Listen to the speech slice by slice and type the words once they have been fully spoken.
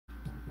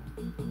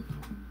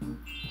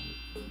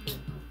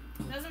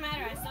Doesn't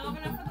matter, I still have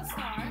enough for the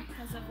star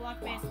because of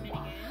luck-based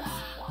minigames.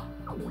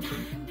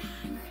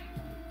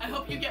 I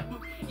hope you get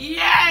moved.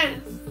 Yes!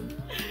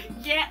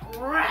 Get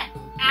right!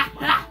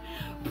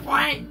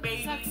 Right,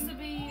 baby! Sucks to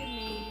be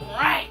me.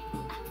 Right!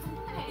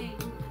 Hey,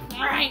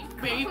 Right,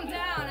 baby! calm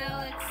down,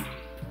 Alex.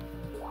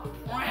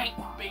 Right,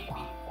 baby! Oh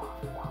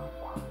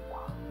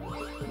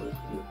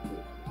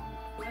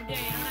dear, you don't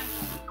have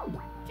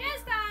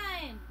Jazz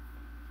time!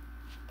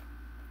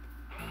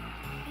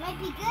 Might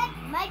be good,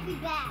 might be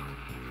bad.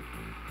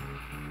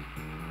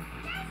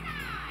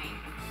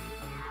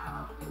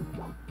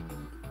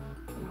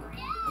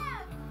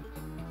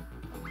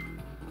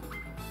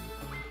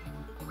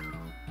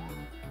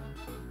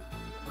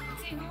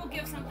 Let's see who will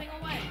give something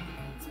away.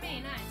 It's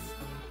me, nice.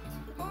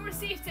 Who will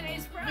receive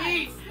today's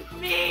prize?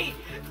 Me!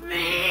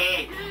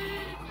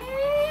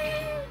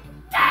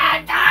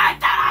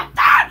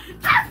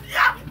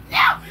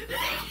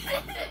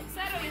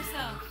 Settle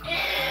yourself.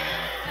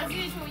 As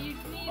usual, you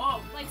need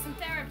like some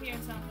therapy or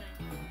something.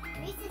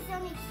 At least it's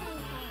only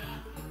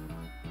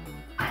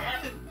 10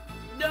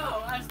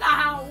 No, that's not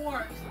how it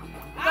works.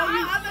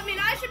 I mean,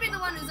 I should be the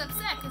one who's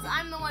upset because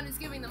I'm the one who's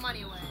giving the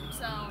money away.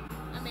 So,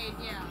 I mean,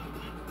 yeah.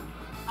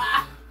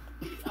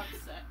 He's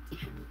upset.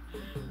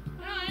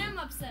 No, I am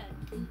upset.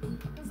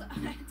 Because I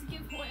had to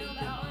give away all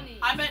that money.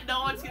 I bet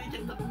no one's gonna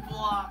get the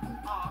block.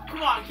 Oh,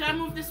 come on, can I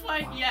move this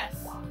way? Yes!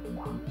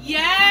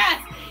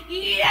 Yes!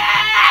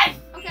 Yes!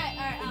 Okay,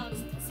 alright, Alex.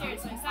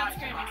 Seriously, stop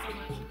screaming so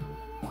much.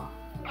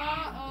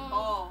 Uh-oh.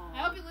 Oh. I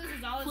hope he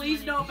loses all his Please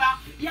money. no about.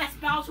 Yes,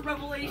 Bowser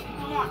Revelation.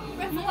 Come on.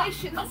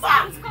 Revelation, Come that's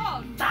what on. it's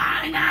called.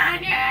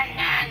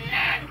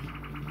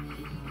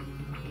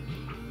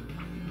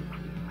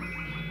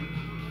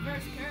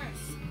 Reverse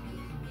curse.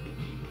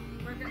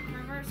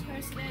 Reverse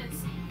curse it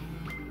is.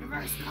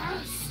 Reverse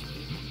curse.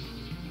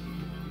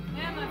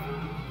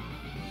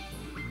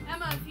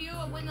 Emma, if you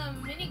win the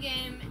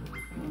minigame,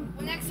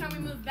 well, next time we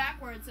move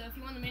backwards, so if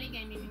you win the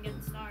minigame, you can get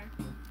the star.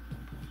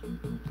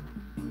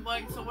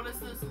 Like, so what does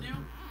this do?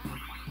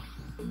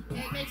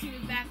 It makes you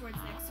move backwards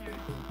next turn,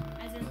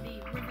 as in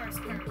the reverse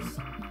curse.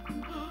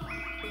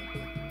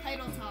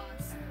 Title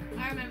toss.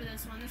 I remember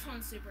this one. This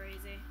one's super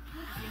easy.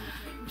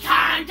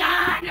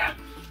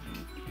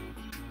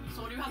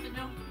 So what do you have to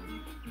do?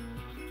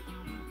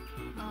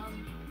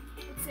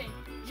 Let's see.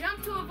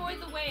 Jump to avoid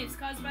the waves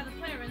caused by the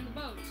player in the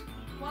boat.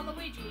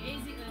 Waluigi,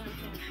 AZ.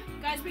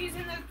 Guys, be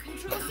using the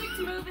control stick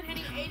to move and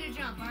hitting A to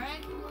jump,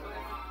 alright?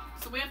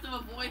 So we have to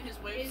avoid his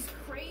waves. Is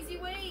crazy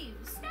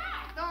waves.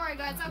 Don't worry,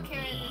 guys. I'll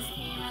carry this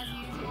team as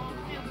usual.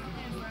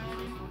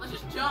 Let's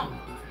just jump.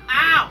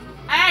 Ow!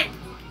 Hey!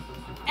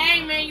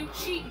 Hey, man, you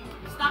cheating.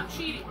 Stop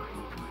cheating.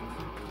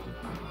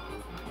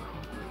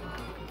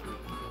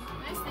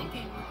 Nice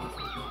thinking.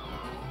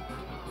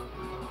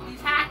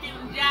 He's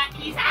hacking, Jack.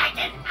 He's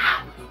hacking.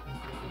 Ah!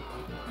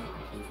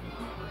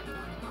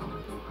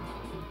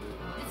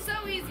 It's so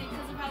easy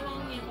because of how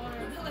long the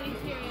invulnerability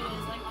period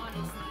is, like,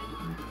 honestly.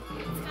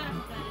 It's kind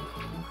of pathetic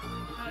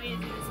how easy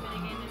this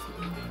minigame is.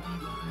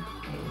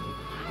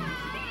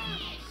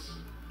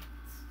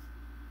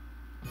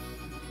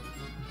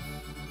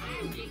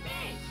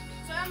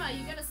 So Emma,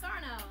 you get a star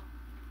now.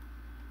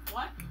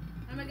 What?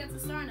 Emma gets a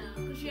star now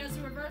because she has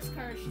a reverse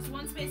curse. She's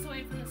one space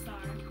away from the star,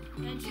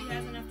 and she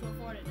has enough to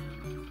afford it now.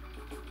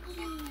 Yay!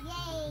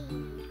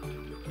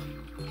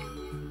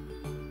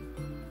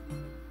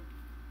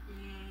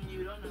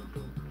 You don't know.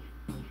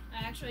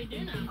 I actually do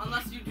know.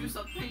 Unless you do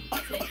something.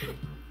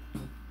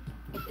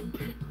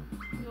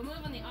 You'll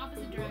move in the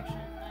opposite direction.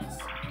 Nice.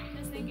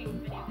 Nice thinking,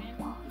 video game.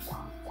 See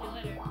you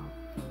later.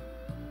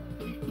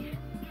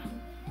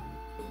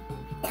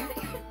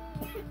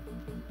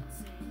 Let's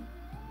see.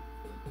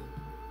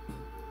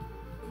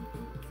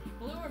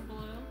 Blue or blue?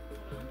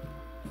 Hold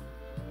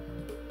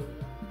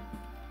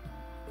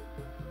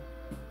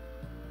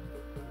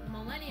on.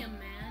 Millennium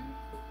Man.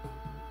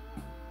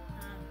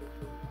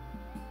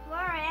 Where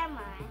am I?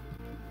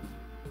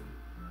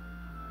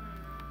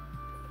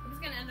 I'm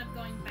just gonna end up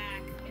going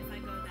back if I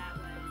go that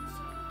way.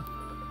 So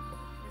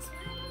this way,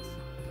 I guess?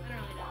 I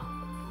don't really know.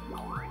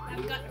 I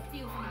haven't gotten a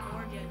feel for the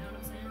board yet. Know what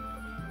I'm saying?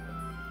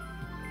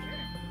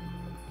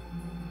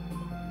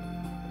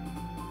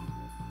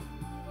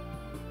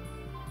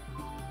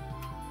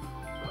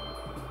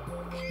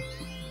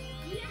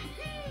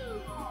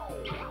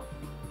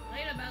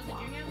 Later, Bowser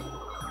Jr.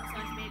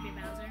 / Baby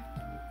Bowser.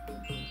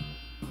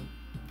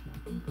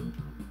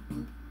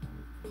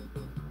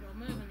 You'll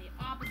move in the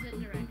opposite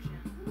direction.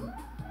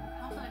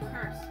 How's that a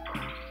curse?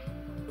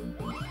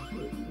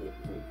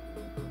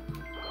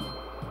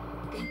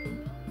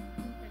 Then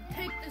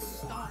take this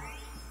star.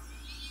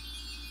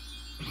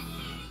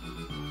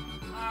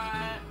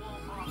 Alright, well,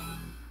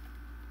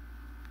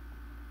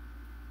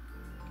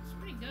 It's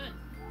pretty good.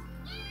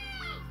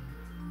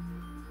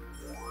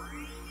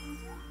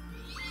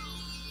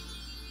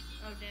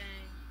 Oh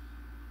dang.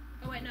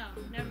 Oh wait, no.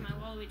 Never mind.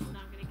 Waluigi's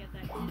not gonna get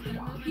that. He's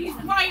gonna move he's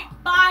into- right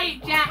by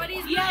it, Jack. But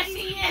he's yes, not-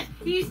 he is.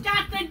 He's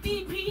got the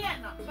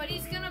DPN. But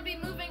he's gonna be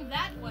moving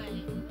that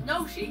way.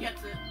 No, she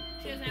gets it.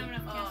 She doesn't have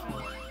enough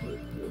castle.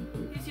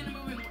 He's gonna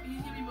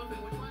be moving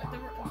which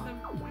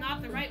way?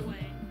 Not the right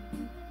way.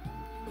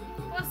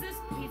 What's this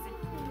piece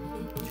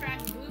of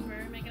trash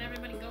blooper making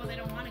everybody go where they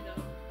don't want to go?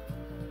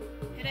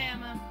 Hit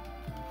Emma.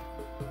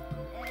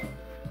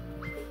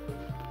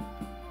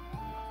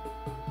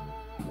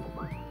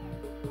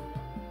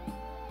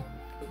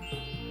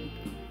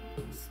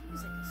 This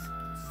music is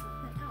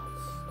something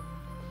else.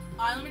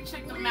 Alright, let me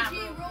check the map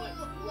real quick.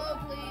 Roll low,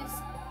 please.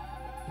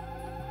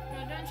 No,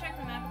 don't check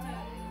the map.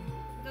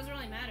 It doesn't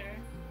really matter.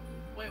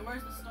 Wait,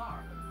 where's the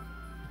star?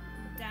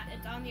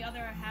 It's on the other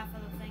half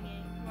of the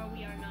thingy where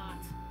we are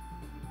not.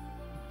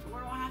 So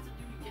what do I have to do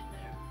to get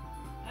there?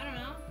 I don't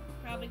know.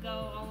 Probably go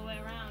all the way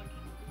around.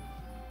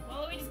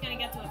 Well, we're just gonna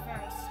get to it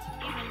first.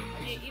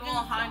 Just Even go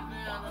behind me.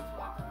 Yeah, that's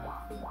what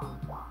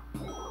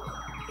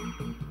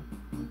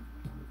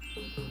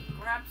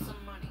grab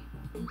some money.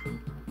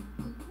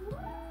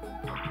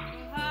 Oh,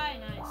 hi,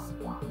 nice.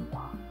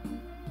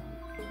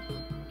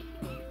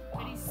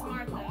 But he's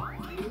smart though.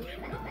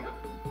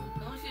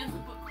 Unless he has to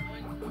put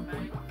coins in the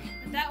bag.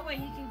 But that way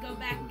he can go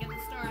back and get the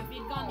star. If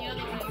he'd gone the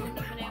other way, he wouldn't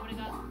have been able to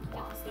get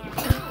the star.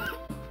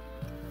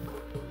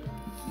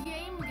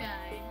 Game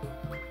guy.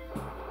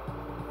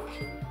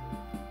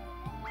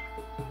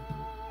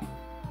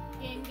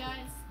 Game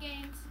guys,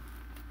 games.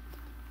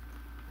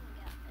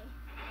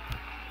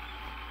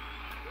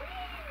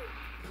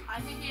 I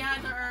think he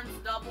either earns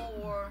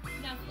double or.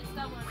 No, it's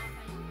double or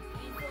nothing.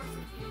 It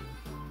forces you.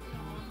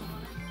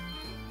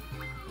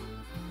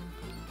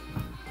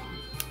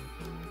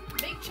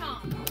 Big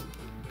chomp.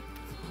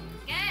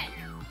 Gang.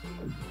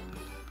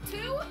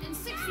 2 and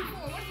 64.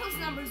 What do those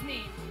numbers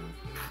mean?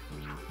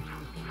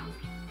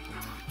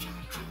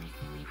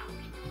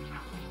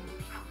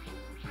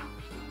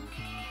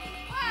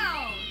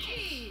 Wow,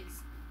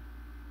 jeez.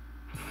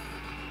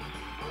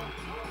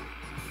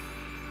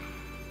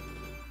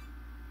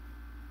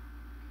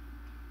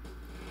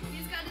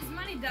 He's got his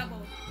money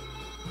doubled.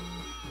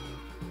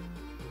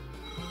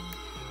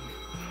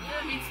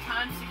 Yeah, it means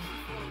times 64.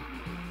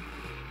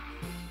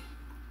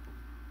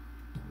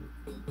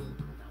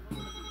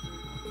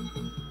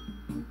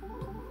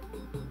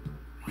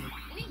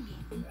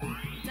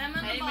 Them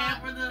and Hey the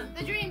man, bot. we're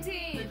The dream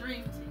team. the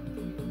dream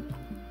team.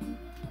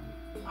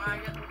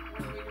 Alright, what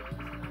are we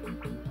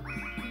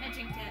doing?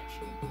 Etching catch.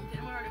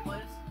 Didn't we already play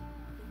this?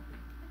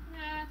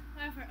 Nah,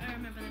 I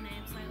remember the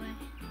name slightly.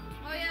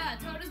 Oh yeah,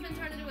 Toad has been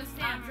turned into a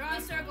stamp. Draw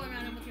a circle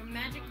around him with your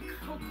magic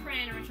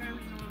crayon and return him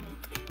to normal.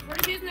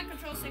 We're using the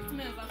control stick to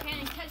move, okay?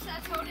 And catch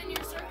that Toad in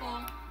your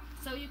circle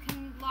so you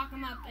can lock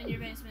him up in your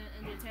basement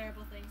and do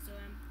terrible things to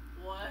him.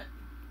 What?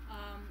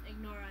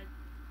 Ignore it.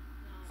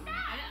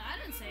 I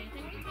didn't say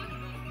anything. What are you talking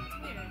about? It's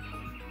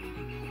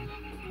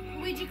weird.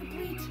 Luigi,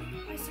 complete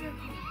my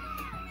circle.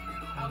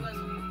 How does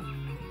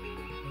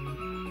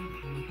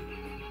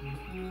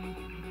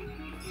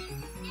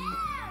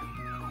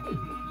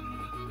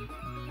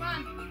Come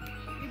on.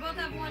 We both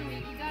have one. We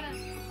gotta.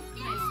 Nice.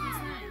 That's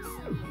nice.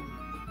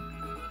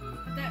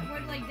 But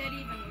we're like dead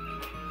even with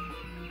it.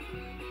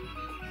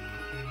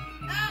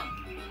 Oh!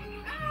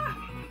 Ah!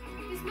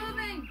 He's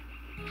moving!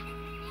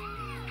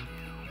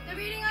 They're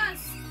beating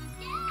us!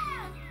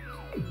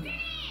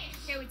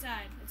 Okay, we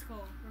tied. It's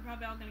cool. We're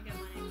probably all gonna get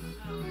money.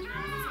 Oh, we're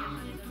not. Let's get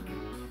money. Doesn't get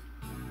money.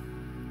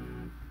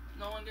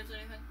 no one gets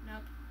anything?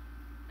 Nope.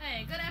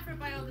 Hey, good effort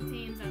by all the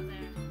teams out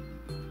there.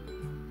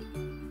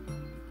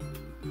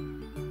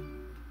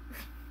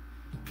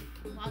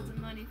 Lots of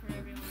money for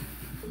everyone.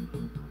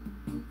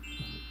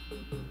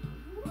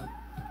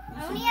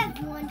 I only have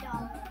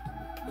 $1.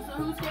 So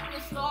who's getting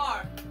a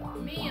star?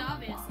 Me,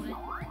 obviously.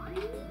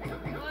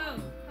 Hello.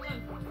 Hello,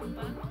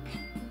 Koopa.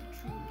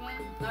 Troopa.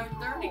 They're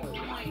 30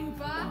 coins.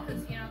 Koopa,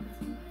 because, you know,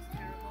 it's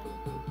terrible.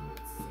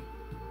 Let's see.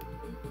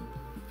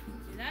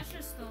 See, that's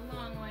just a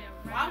long way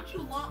around. Why would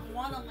you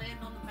want to land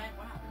on the bank?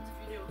 What happens if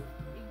you do?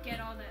 You get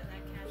all that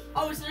cash.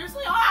 Oh,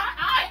 seriously?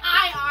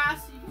 I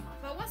see.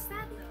 But what's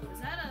that, though? Is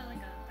that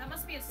that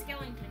must be a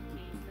skeleton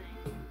key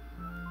thing.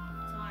 So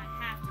I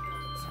have to go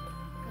this way.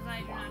 Because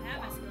I do not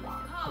have a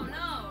skeleton. Oh,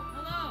 no.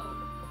 Hello.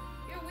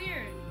 You're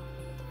weird.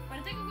 But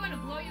I think I'm going to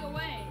blow you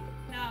away.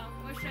 Now,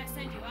 where should I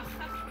send you? That's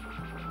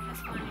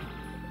funny.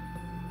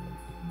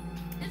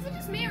 Is it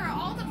just me or are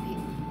all the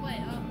people...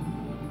 Wait,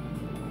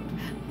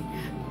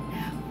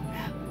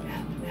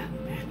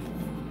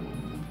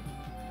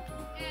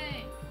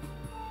 Hey.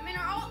 I mean,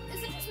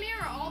 is it just me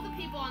or are all the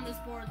people on this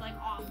board, like,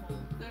 awful?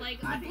 Like,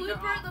 the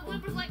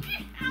blooper's like,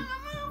 I'm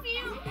gonna move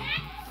you.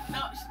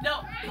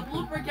 No, the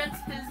blooper gets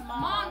his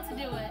Mom to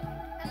do it.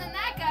 And then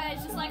that guy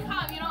is just like, you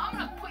know, I'm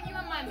gonna put you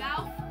in my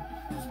mouth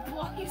and just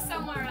blow you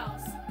somewhere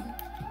else.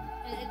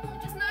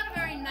 It's just not a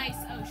very nice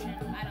ocean,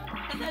 I don't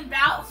think. And then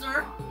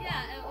Bowser.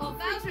 Yeah, well,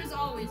 Bowser's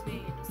always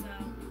mean, so.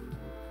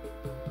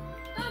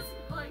 That's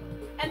like,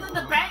 and then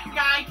the bank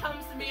guy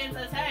comes to me and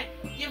says, "Hey,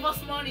 give us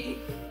money."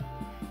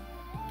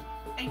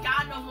 And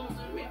God knows what will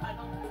do to me if I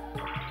don't.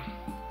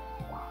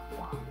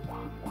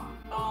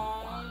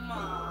 Oh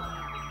my.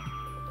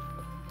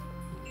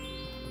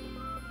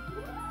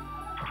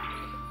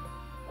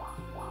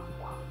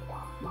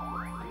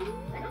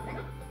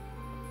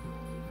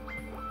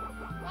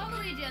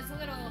 Waluigi has a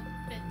little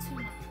bit too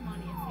much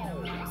money, if you know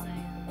what I'm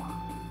saying.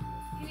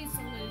 He needs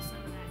to lose some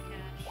of that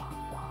cash.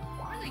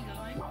 Where are they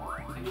going?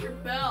 Fix your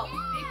belt.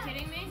 Are you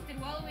kidding me? Did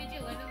Waluigi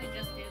literally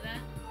just do that?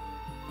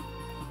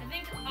 I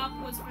think up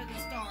was for the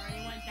star, and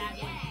he went that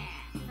way.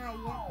 For a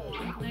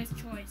warp. Nice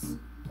choice.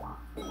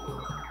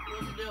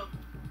 What's it do?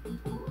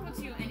 Puts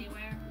you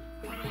anywhere.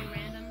 Totally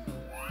random.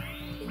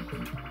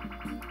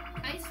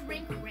 Ice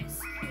rink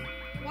risk.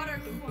 Water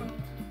world.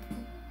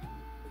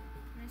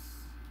 Nice.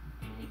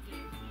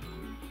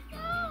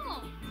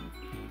 Oh!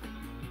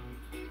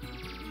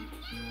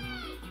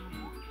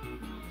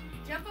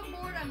 Jump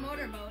aboard a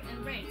motorboat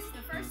and race.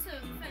 The first to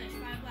finish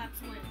 5 laps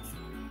wins.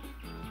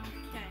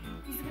 Okay.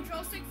 Use the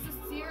control sticks to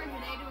steer and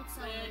hit A to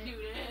accelerate. Do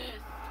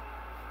this.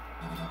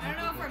 I don't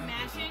know if we're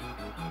mashing, so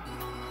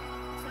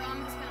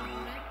I'm just gonna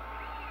hold it.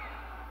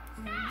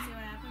 See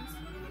what happens.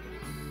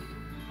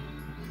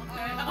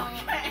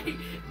 Okay.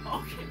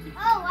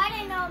 Oh, I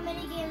didn't know a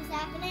minigame was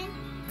happening.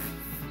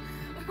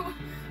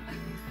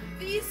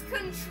 These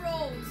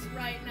controls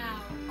right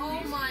now.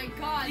 Oh my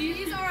god, these-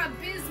 these are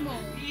abysmal.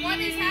 What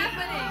is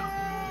happening?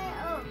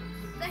 Oh.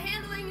 The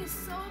handling is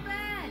so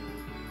bad.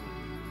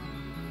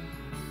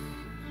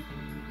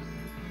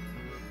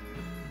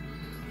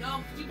 Yo,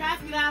 could you guys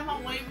get out of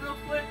my way real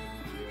quick?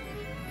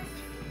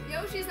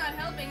 Yoshi's not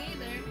helping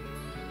either.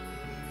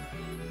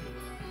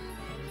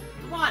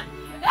 Come on.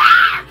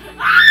 Ah!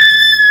 Ah!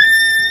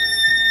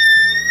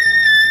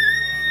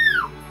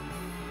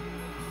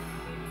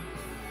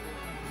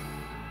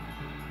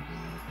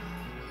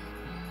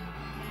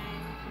 Okay,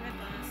 rip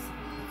us.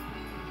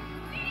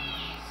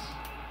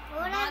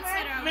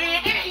 Whatever.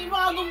 Man, it ain't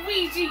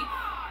Waluigi.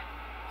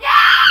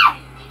 Yeah!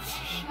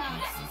 No,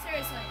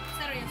 seriously,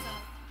 settle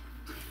yourself.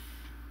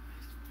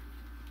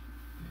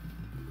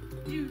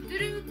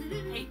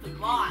 Hate the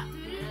bot.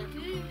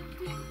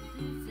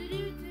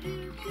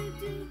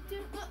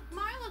 Look,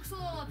 Mario looks a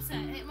little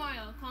upset. Hey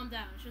Mario, calm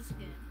down. It's just a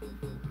game.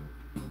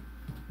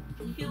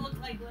 He looked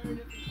like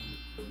Leonard. I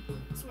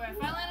swear, if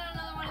I land on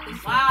another one of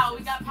these Wow,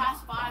 we stages- got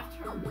past 5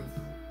 turns.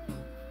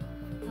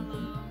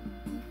 Hello.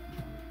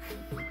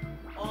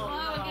 Oh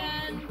Hello no.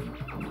 again.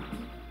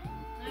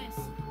 Nice.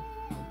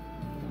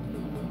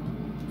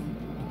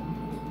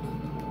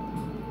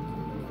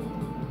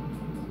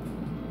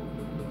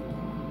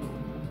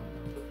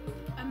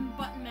 I'm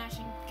button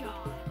mashing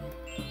God.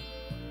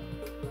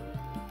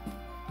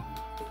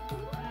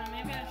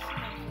 Maybe I should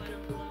have let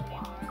him blow me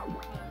more.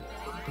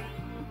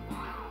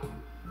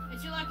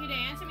 It's your lucky day.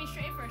 Answer me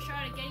straight for a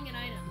shot at getting an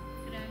item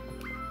today.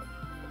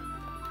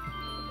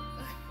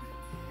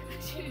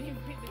 She didn't even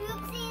read the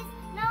Oopsies.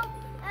 No,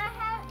 I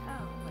have.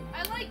 Oh. I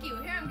like you.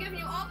 Here, I'm giving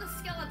you all the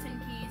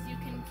skeleton keys you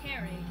can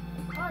carry.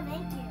 Oh,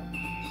 thank you.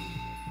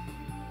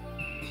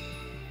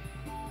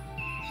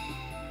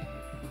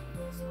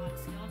 There's a lot of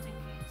skeleton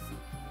keys.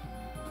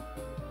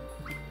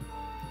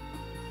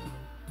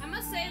 I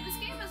must say, this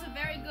game has a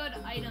very good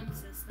item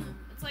system.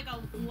 It's like a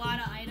lot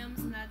of items,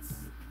 and that's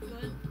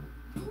good.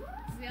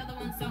 'Cause the other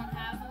ones don't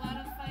have a lot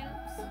of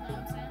items. You know what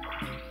I'm saying?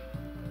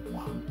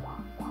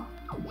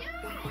 Yeah.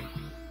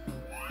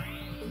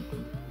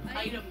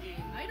 Item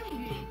game.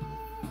 Item game.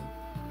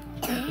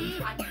 I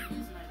can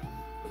use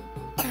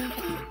an item.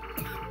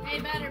 Hey,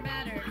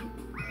 batter.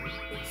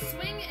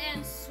 Swing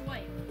and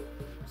swipe.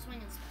 Or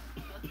swing and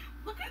swipe.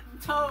 Look at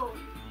Toad.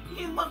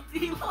 He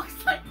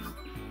looks like.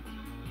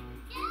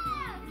 I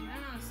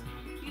don't know.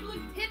 He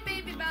looked. Hit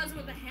Baby Bowser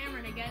with a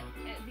hammer to get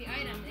the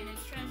item in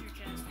his treasure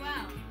chest.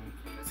 Wow,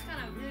 that's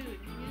kind of rude.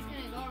 You're just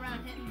gonna go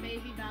around hitting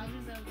Baby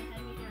Bowser's over the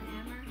head with your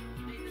hammer?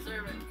 They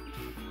deserve it.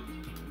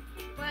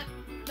 But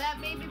that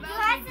Baby Who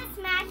has Bowser, to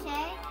smash it?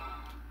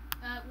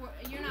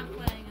 you're not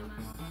playing, Emma.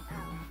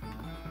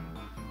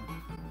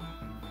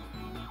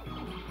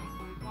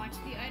 Watch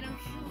the item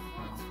shoot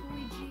once,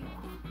 Luigi.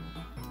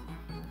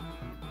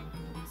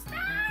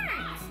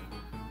 Start!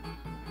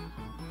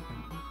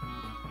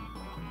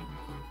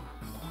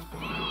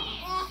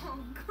 Oh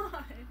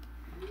God.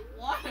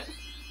 What?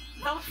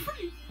 That was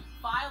pretty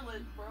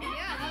violent, bro.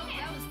 Yeah,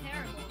 that was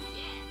terrible.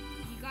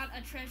 You got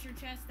a treasure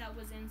chest that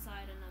was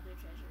inside another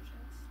treasure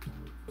chest.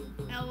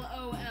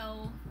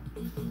 LOL.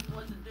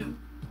 What's it do?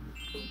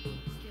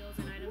 Steals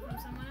an item from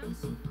someone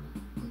else.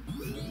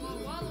 Whoa,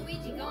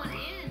 Waluigi going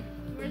in.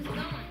 Where's it going?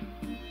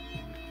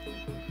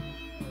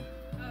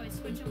 Oh, he's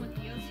switching with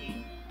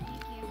Yoshi.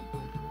 Thank you.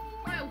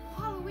 Alright,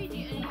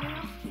 Waluigi and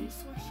Yoshi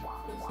switch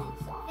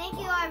closest. Thank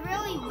you. I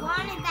really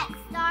wanted that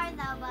star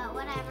though, but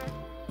whatever.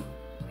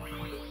 I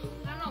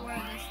don't know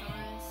where this star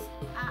is.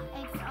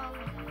 It's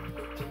over there.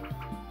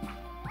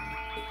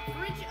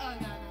 Bridge. Oh,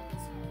 no, not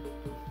this one.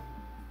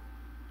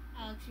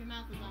 Alex, your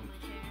mouth is on my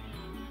chair. I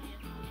don't know yet.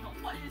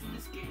 What is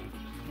this game?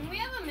 Can we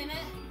have a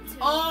minute to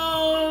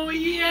Oh control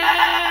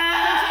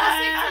yeah!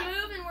 stick to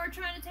move, and we're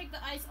trying to take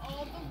the ice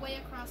all the way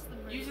across the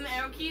bridge. Using the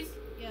arrow keys?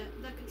 Yeah,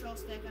 the control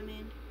stick, I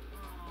mean.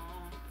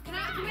 Oh. Can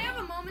we have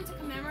a moment to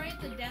commemorate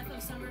the death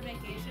of summer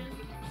vacation?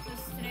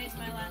 Because today's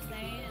my last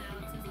day and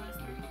Alex's last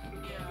one.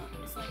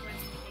 Yeah. It's like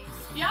rest in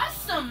peace.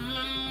 Yes.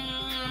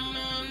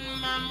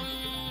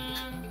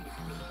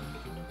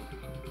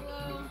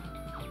 Hello.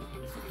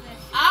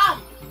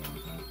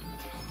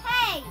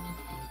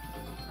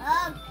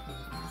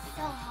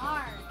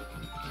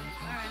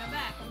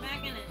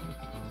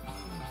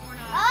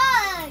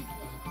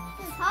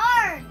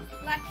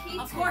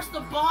 Of course, the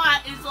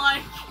bot is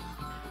like,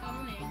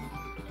 Oh, name.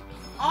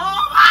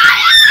 oh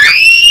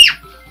my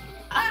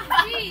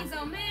Ah, jeez,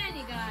 oh man,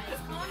 you guys,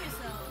 calm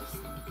yourselves.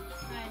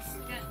 Nice.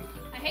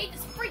 I hate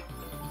this freak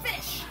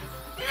fish.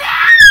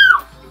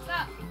 What's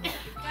up,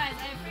 guys?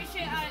 I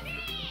appreciate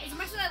as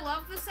much as I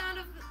love the sound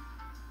of.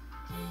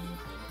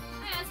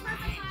 Hey, that's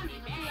perfect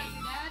timing. Okay, that's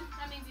your dad.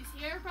 That means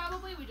he's here,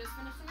 probably. We just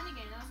finished the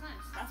minigame. That was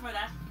nice. That's my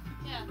dad.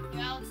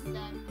 Yeah, Alex is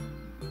dead.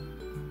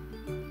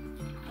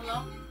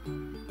 Hello?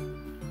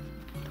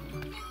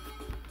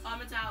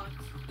 It's Alex.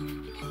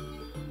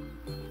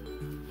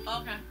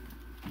 Okay.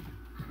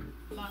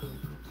 Bye.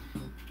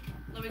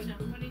 Love you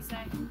too. What do you say?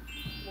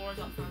 Laura's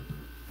up front.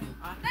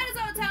 That is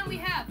all the time we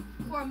have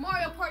for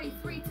Mario Party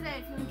 3 today.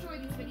 If you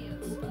enjoyed these videos,